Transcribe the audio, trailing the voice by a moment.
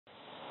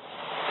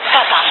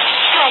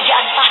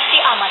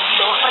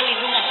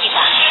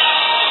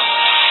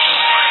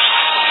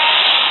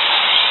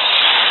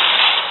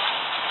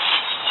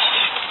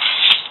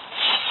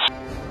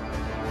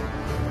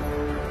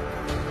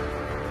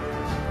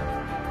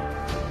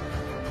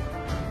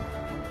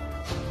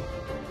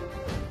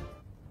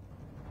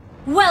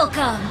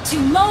Welcome to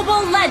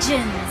Mobile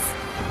Legends!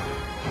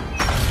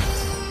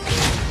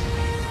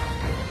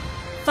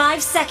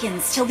 5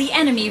 seconds till the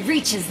enemy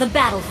reaches the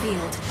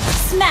battlefield.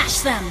 Smash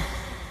them!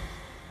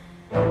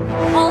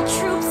 All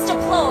troops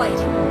deployed!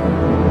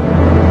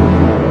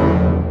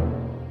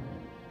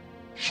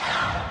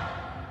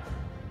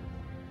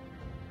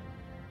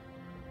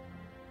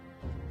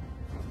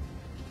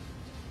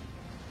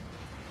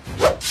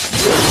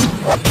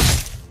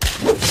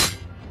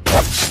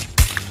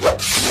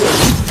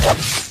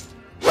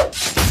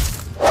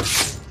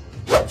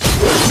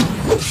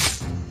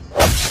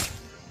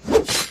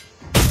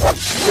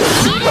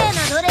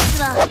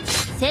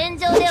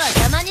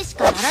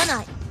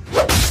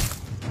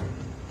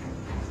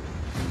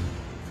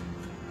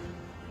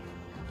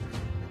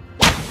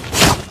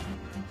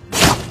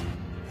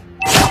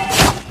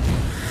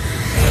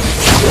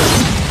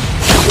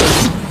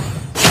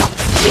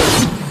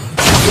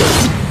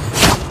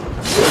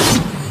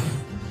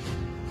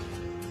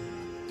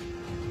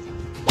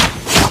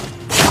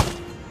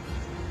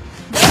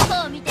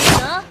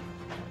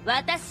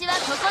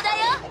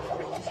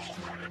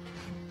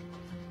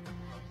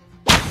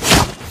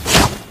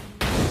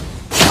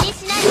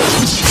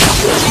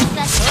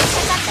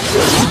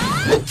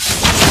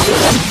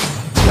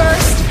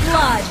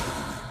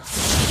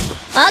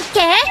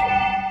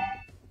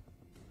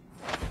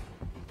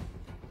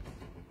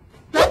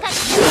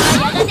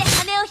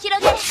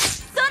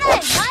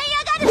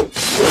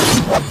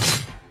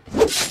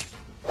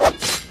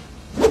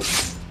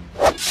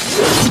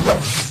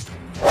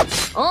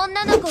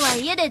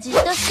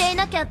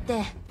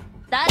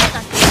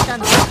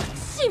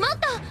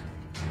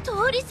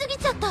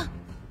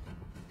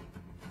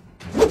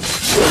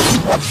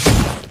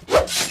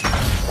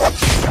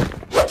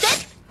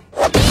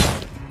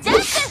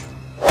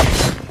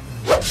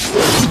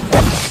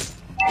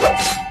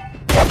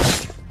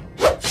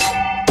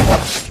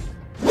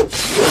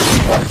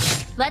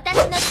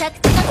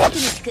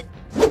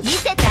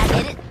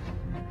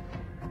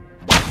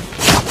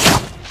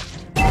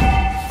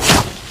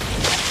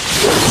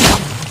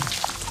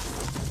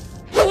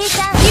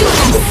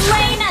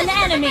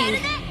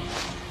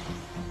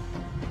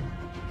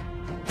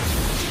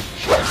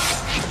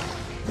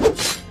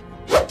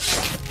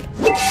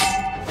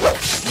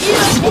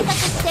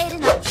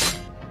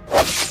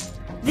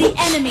 The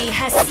enemy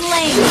has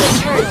slain the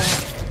turtle.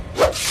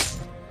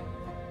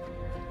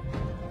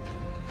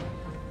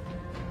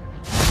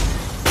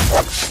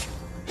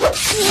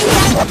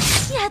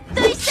 やっ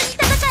と一緒に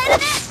戦える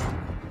ね。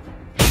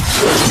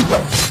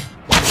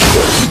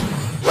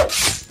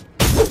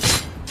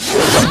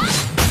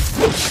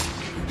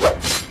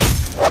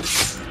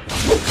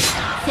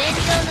戦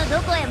場の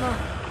どこへも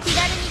気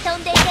軽に飛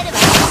んでいければ。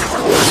ど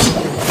こを見て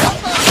も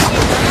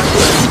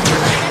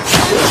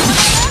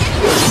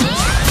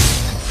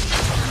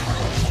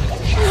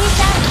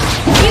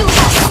You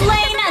have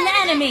slain an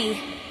enemy!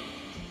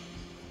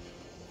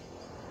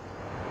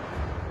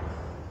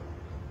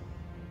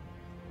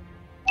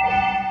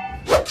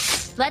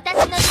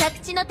 私の着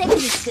地のテク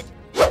ニック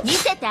見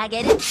せてあ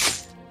げる。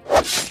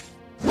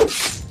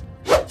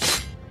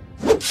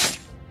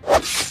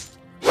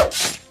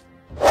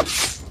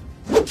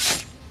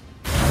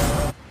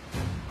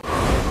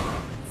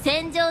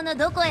戦場の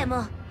どこへ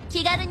も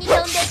気軽に飛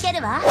んでいけ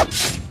るわ。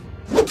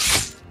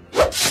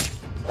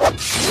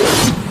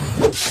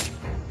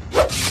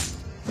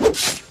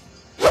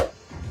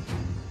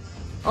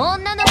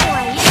女の子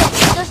は家で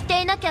じっとし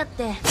ていなきゃっ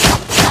て誰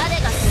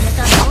が決め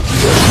たの？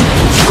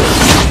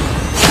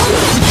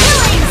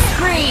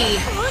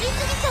通り過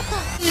ぎちゃった。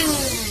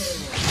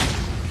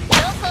ど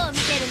こを見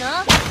てるの？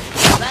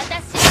私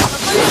はこ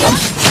こだよ。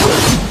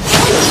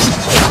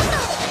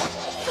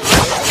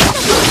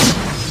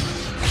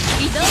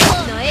どこ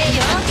の栄誉？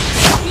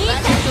私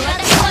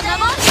は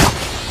守る。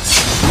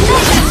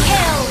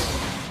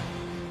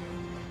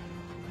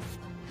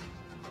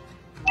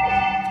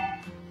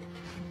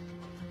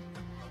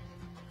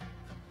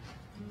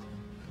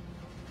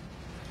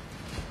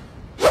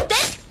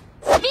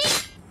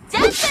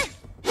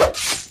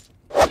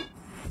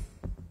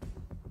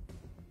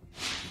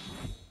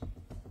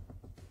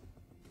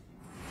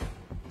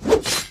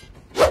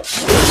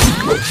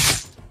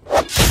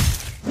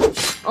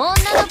女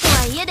の子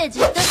は家でじ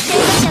っとしてい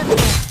なきゃっ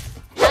て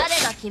誰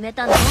が決め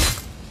たの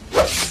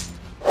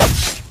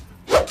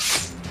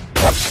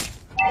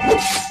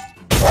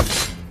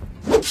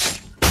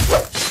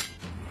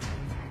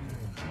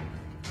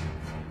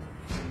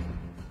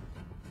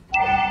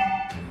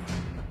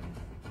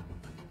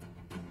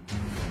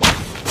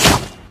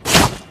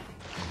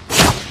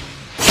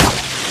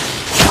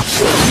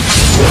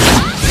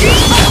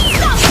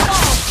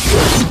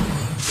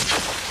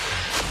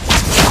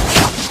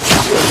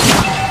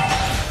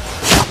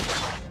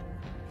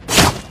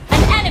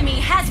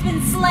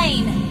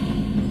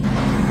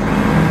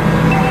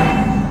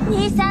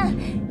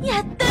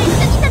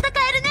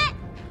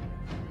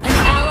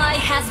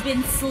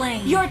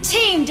？Your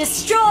team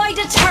destroyed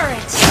a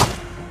turret!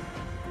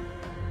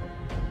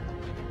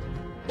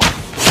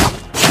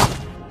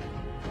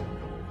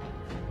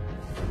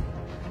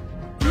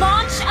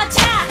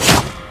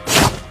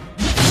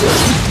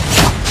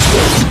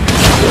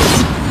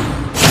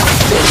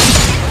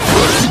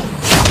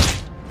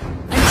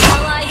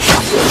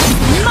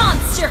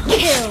 Monster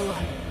kill!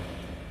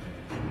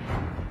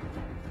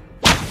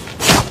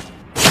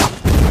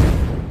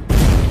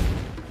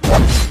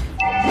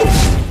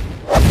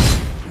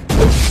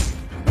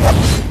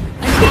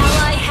 An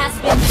ally has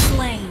been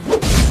slain.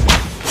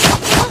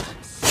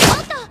 しま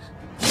った。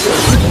取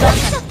り出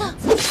しちゃった。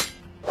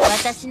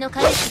私の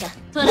彼氏が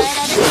捕らえられた。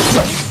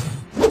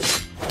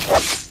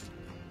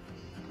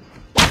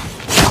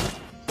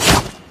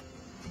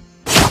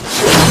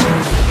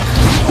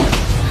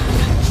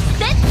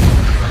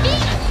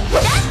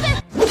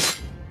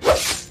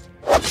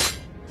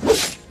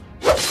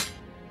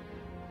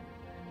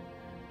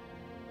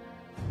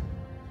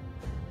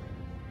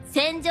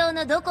戦場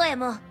のどこへ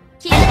も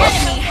気が An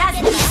enemy has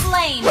been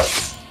slain.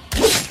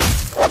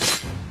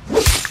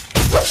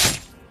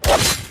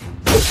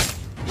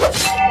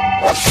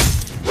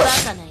 バ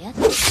カなやつ。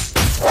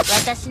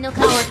私の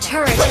彼 Our 氏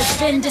turret has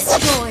been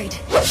destroyed.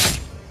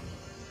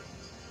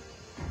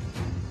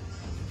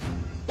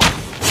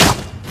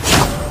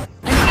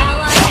 An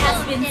ally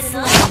has been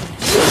slain.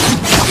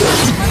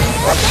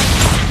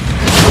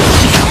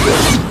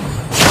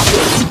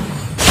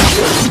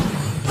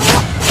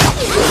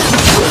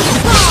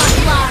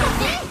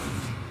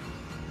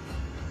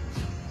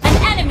 An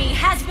enemy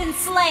has been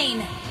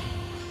slain.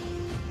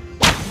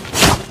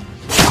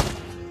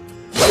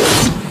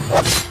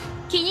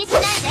 気にしな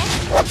いで。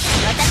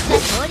私が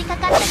通りか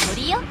かった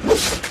鳥よ。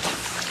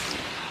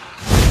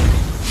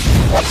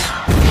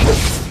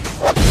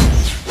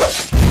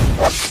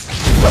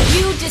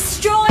You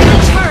destroy the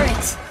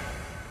turret.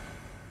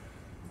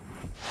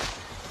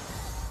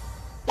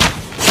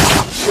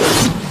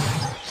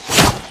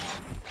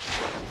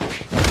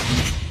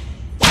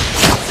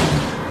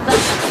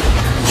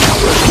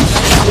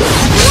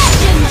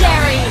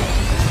 Legendary.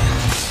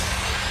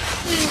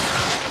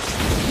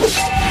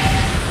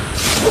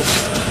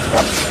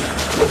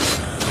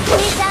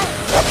 兄ちゃん、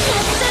私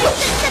と一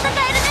緒に戦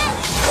えるね。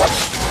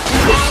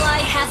An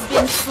ally has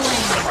been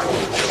slain.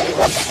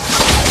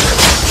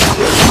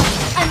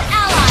 An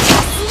ally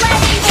has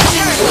slain the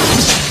turret.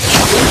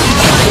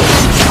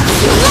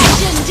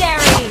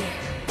 Legendary.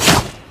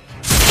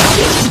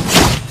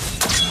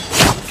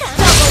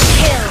 Double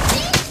kill.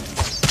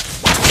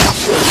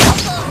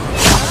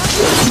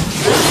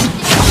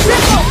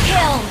 Triple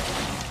kill.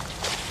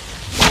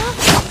 あ、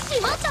し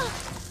まった。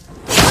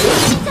取り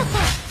すぎちゃった。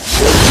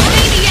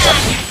Maniac.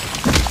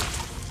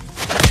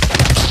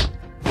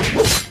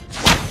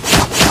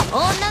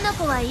 女の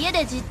子は家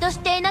でじっとし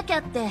ていなきゃ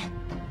って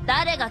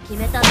誰が決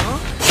めたの？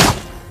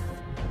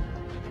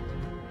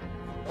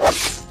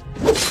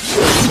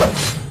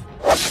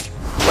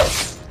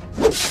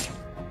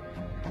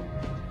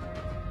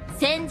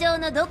戦場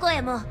のどこ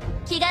へも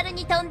気軽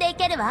に飛んでい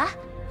けるわ。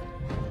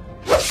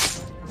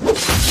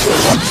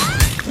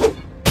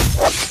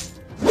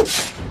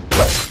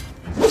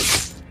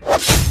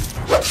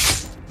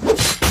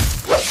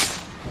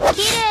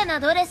綺麗な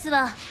ドレス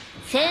は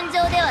戦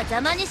場では邪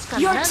魔にしか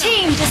な Your らない。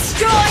 team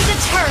destroyed the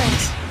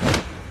turret.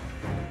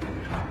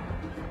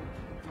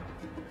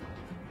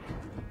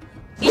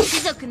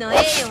 一族の栄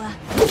誉は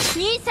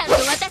兄さんと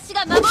私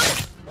が守る。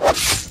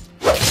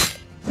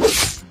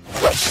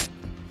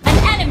 An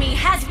enemy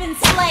has been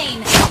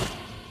slain.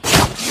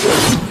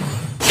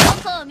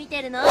 どこを見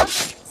てるの？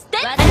ステ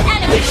ップ。 An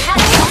enemy has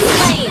been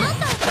slain.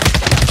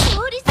 通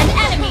り過 An ぎた。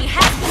 enemy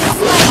has been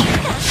slain.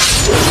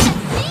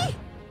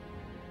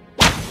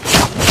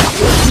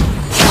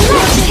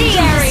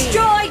 Legendary.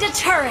 Destroyed a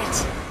turret.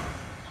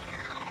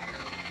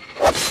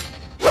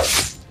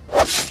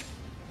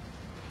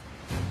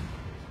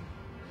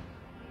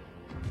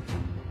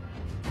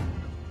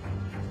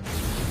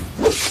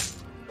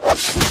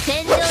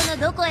 戦場の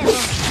どこへも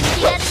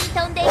気軽に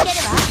飛んでいける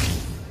わ。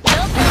ど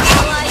こ An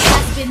ally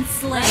has been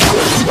slain.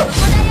 こ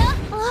こだよ。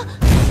あ、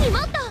しま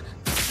った。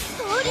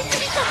通り過ぎ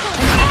ちゃっ An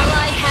た。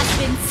 ally has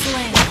been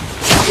slain.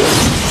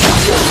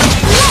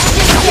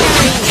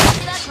 Legendary.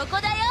 私はこ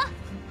こだよ。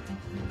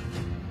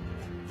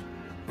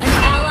An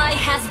ally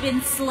has been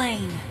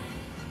slain.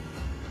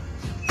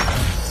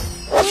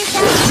 兄ちゃ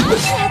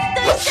ん、やっと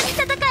一緒に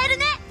戦える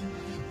ね。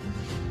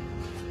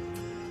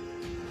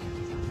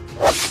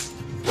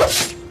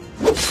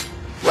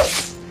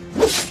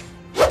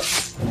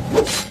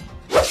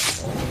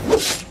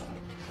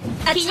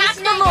気にし Attack ない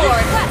the で。 Lord.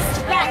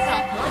 私が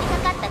通り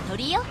かかった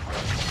鳥よ。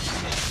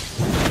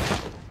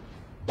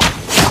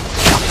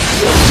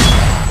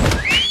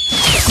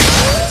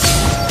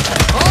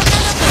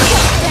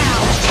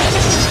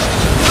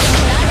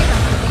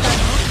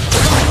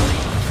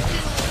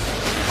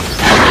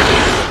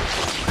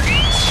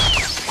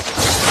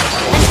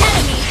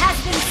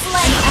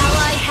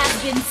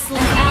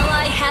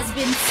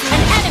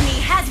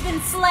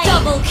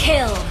Double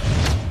kill.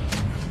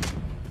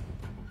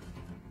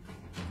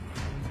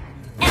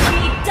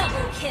 Enemy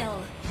double kill.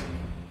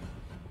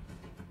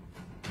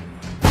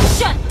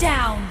 Shut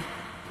down.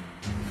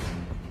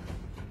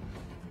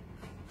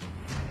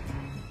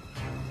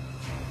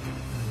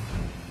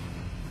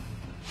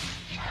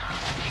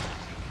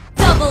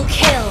 Double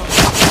kill.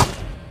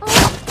 あ、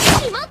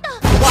しまった。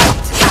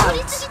 Wiped 通り out. 過ぎ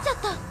ちゃっ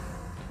た。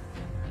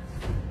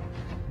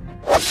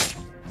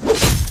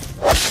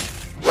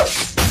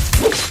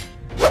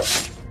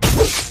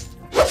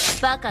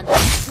バカなや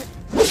つ。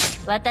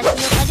私の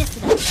影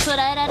すら捉え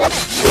られない。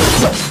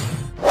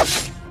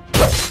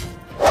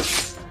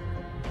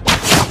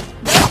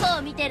どこ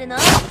を見てるの？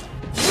私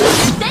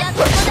はこ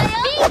こだよ。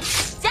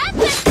ジャン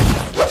プ。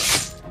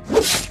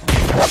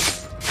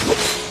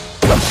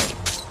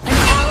An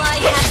ally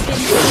has been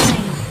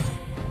slain.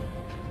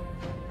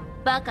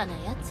 バカな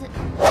やつ。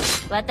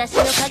私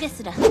の影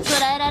すら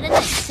捉えられな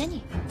いくせ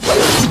に。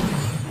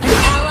An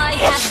ally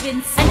has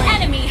been slain.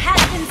 An enemy has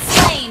been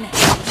slain.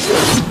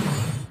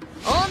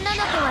 女の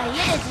子は家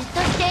でじっ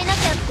としていなき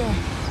ゃって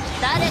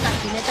誰が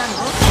決めたの？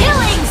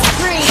 Killing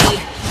spree!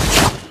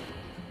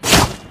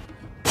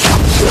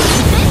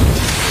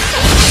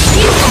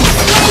 You have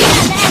slain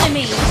an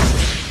enemy!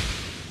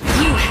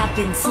 You have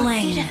been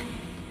slain.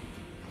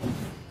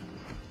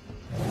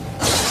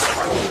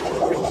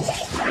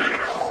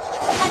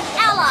 An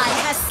ally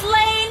has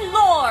slain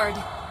Lord!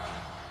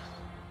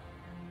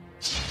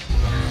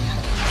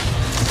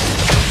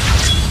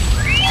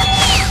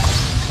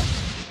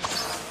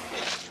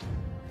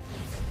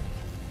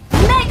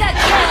 Mega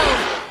kill!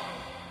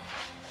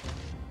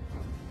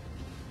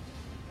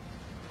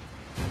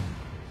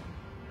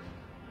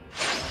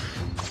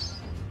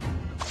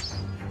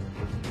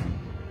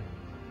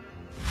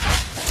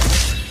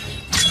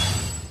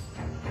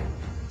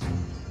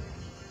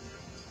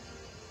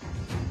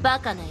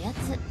 An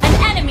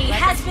enemy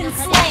has been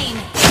slain.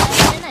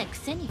 An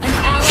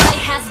ally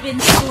has been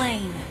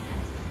slain.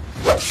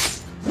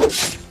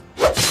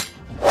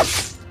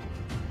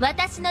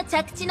 私の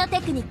着地の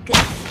テクニック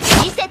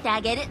見せてあ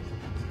げる。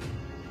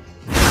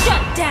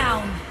 Shut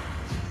down.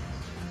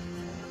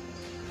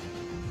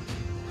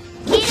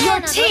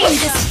 Your team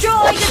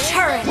destroyed a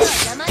turret.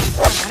 邪魔にし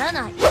かな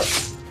らない。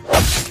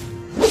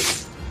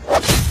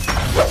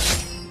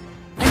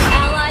 An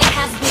ally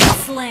has been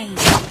slain.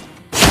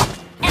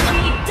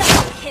 Enemy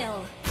double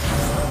kill.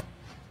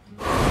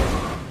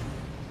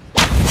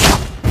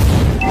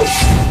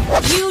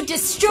 You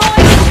destroyed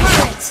the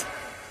turret.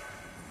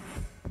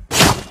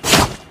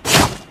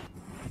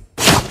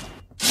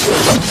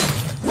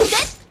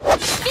 Step,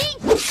 spin,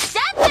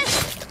 jump.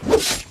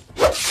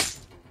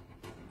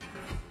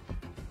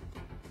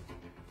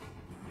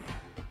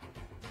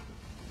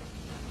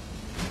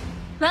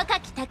 若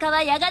き鷹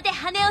はやがて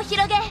羽を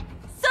広げ空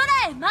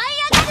へ舞い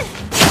上がる。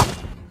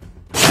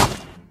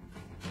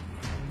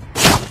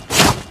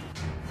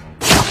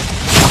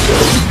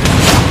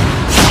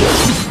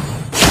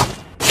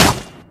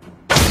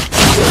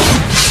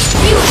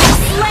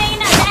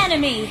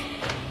Enemy.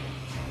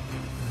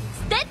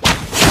 Step.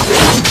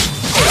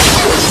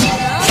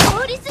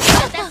 通り過ぎ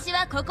た。私は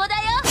ここだよ。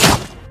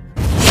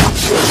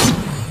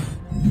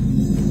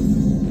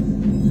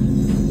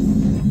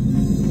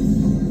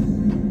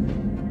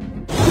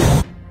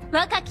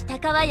若き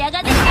鷹はや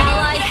がて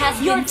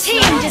Your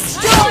team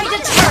destroyed a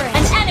turret.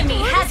 An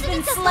enemy has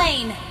been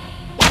slain.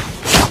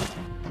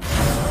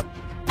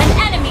 An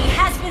enemy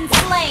has been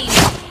slain.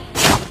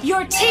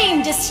 Your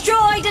team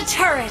destroyed a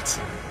turret.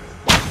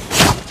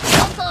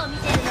 どこを見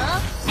てるの？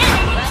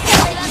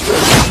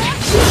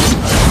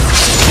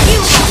 You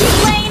have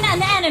slain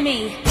an enemy.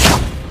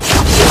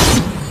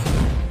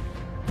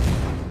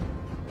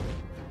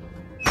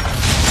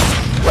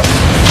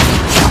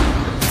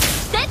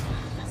 Step,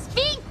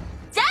 spin,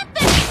 jump.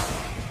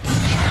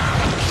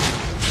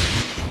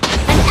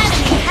 An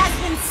enemy has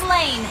been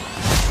slain.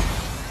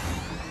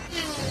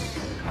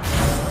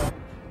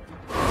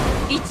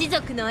 一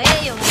族の栄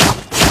誉は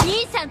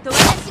兄さんと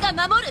私が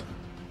守る。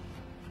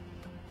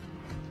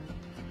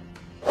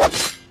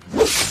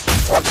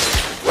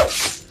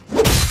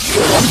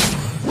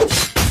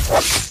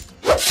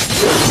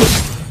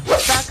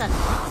バカなや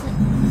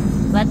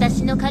つ。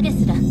私の影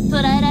すら捉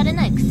えられ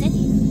ないくせ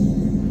に。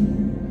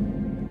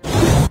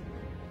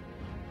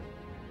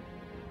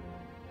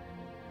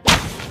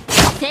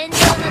戦場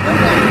のどこ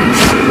へ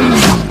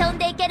東に飛ん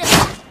でいけるわ。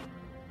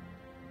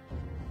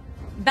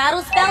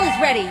 Battle spell is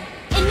ready.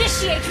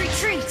 Initiate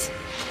retreat.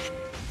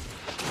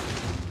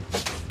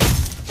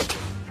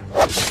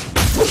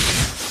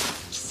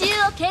 奇襲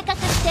を計画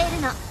してい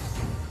るの。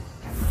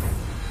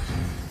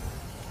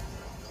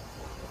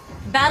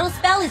 Battle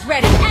spell is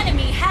ready.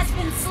 Enemy has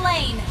been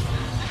slain.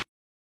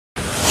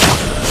 Enemy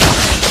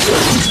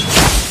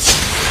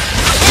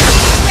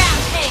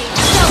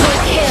rampage. Double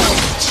kill.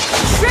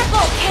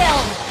 Triple kill.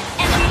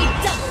 Enemy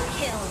double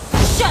kill.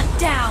 Shut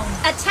down.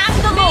 Attack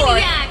the Lord.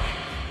 Maniac.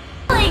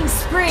 Killing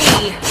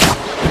spree.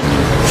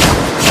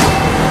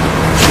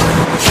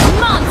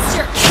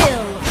 Monster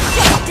kill.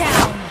 Shut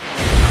down.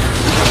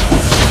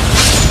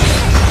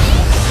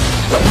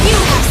 You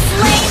have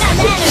slain an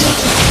enemy.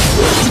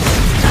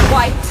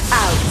 Wiped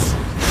out.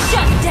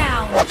 Shut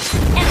down.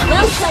 Enemy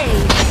well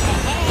played.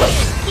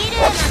 綺麗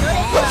なドレ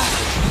スは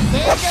戦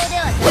場で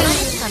は邪魔に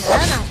しかなら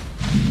ない。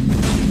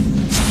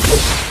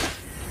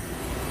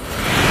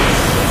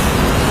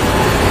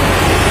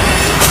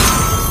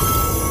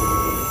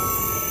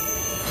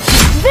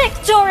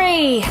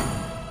Victory!